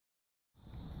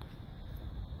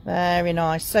Very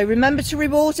nice. So remember to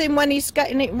reward him when he's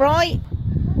getting it right.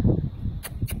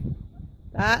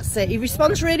 That's it. He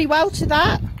responds really well to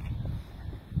that.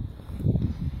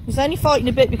 He's only fighting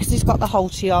a bit because he's got the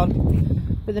halty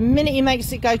on. But the minute he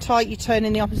makes it go tight, you turn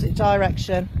in the opposite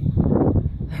direction.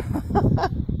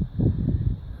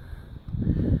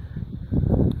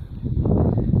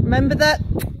 Remember that.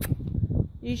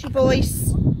 Use your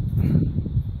voice.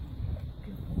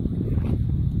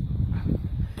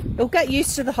 He'll get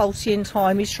used to the halty in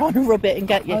time. He's trying to rub it and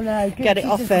get get it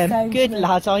off him. Good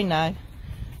lad, I know.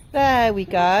 There we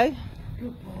go.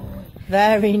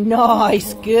 Very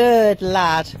nice. Good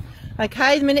lad.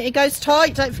 Okay, the minute it goes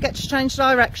tight, don't forget to change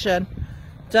direction.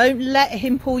 Don't let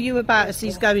him pull you about as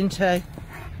he's going to.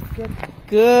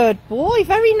 Good boy.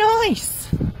 Very nice.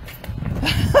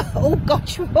 Oh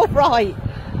gosh, you're all right.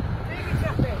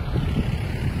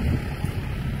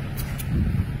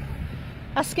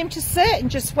 Ask him to sit and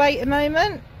just wait a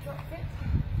moment.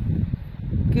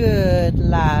 Good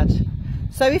lad.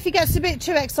 So if he gets a bit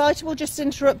too excited, we'll just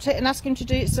interrupt it and ask him to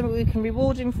do something we can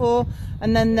reward him for,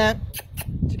 and then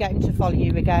to get him to follow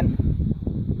you again.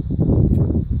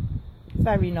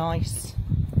 Very nice.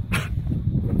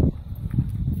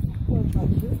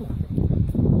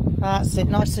 That's it,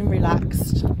 nice and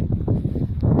relaxed.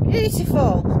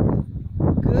 Beautiful.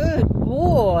 Good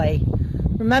boy.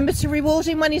 Remember to reward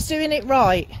him when he's doing it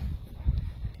right.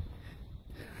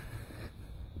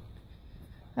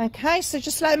 Okay, so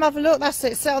just let him have a look. That's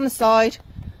it, sit on the side.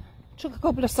 Chuck a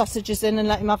couple of sausages in and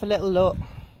let him have a little look.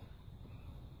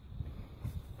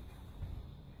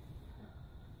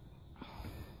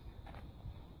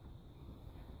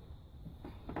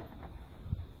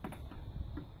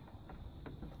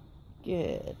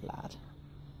 Good lad.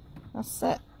 That's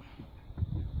it.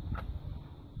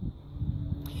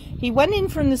 He went in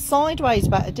from the sideways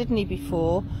better, didn't he,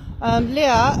 before?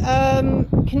 Leah,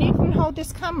 can you come and hold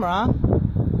this camera?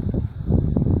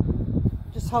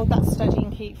 Just hold that steady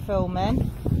and keep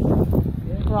filming.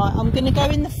 Yeah. Right, I'm going to go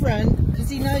in the front because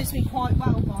he knows me quite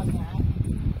well by now.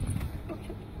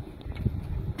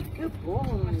 Good boy. I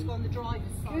have to go on the driver's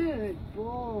side. Good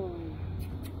boy.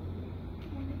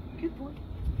 Good boy.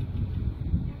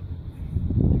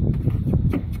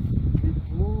 Good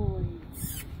boy.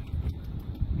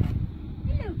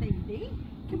 Hello, baby.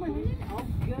 Come on in. Oh,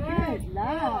 good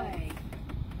lad.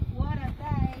 What a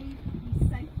babe. He's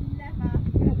so clever.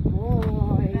 Good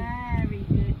boy. Very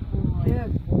good boy.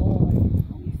 Good boy.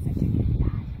 Oh, you're such a good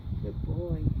lad. Good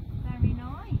boy. Very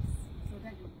nice. So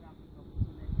don't look around the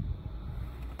problem.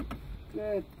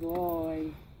 Good boy.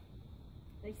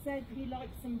 They said he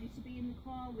likes somebody to be in the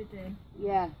car with him.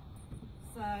 Yeah.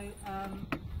 So,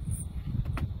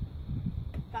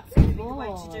 that's going to be the way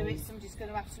to do it. Somebody's going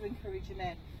to have to encourage him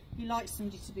in. He likes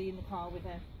somebody to be in the car with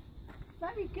him.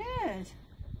 Very good.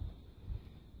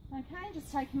 Okay,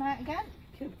 just take him out again.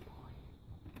 Good boy.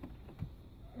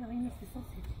 Oh, he missed the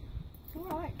sausage. It's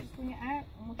alright, just bring it out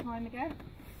and we'll try him again.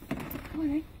 Come on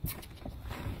in.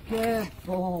 Good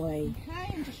boy.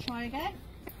 Okay, and just try again.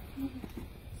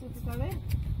 See if we go in.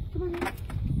 Come on in.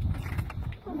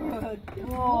 Good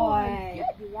boy.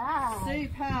 Good lad.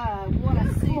 Super. What a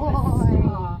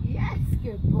superstar. Yes,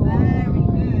 good boy. Very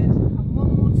good. And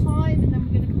one more time and then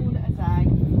we're going to call it a day.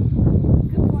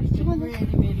 Good boy. Come on. Really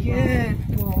good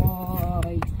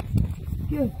boy.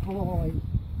 Good boy.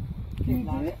 Good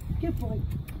lad. Good boy.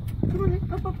 Come on in.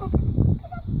 Up, up, up. Come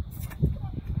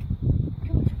on.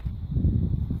 Come on.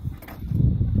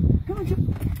 Come on, Jim.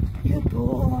 Good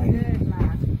boy. Good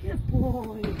lad. Good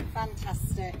boy.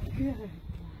 Fantastic. Good.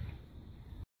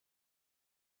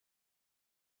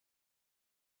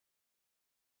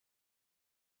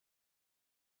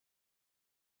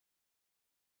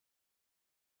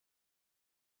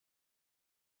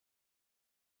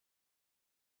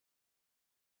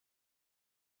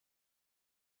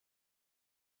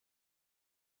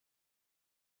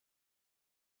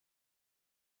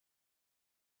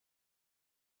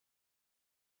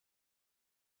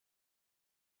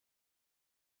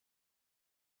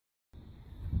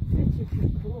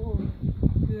 Good boy.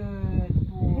 Good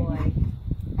boy.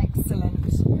 Excellent.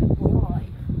 Good boy.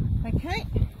 Okay,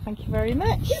 thank you very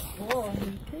much. Good boy.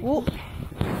 Walk.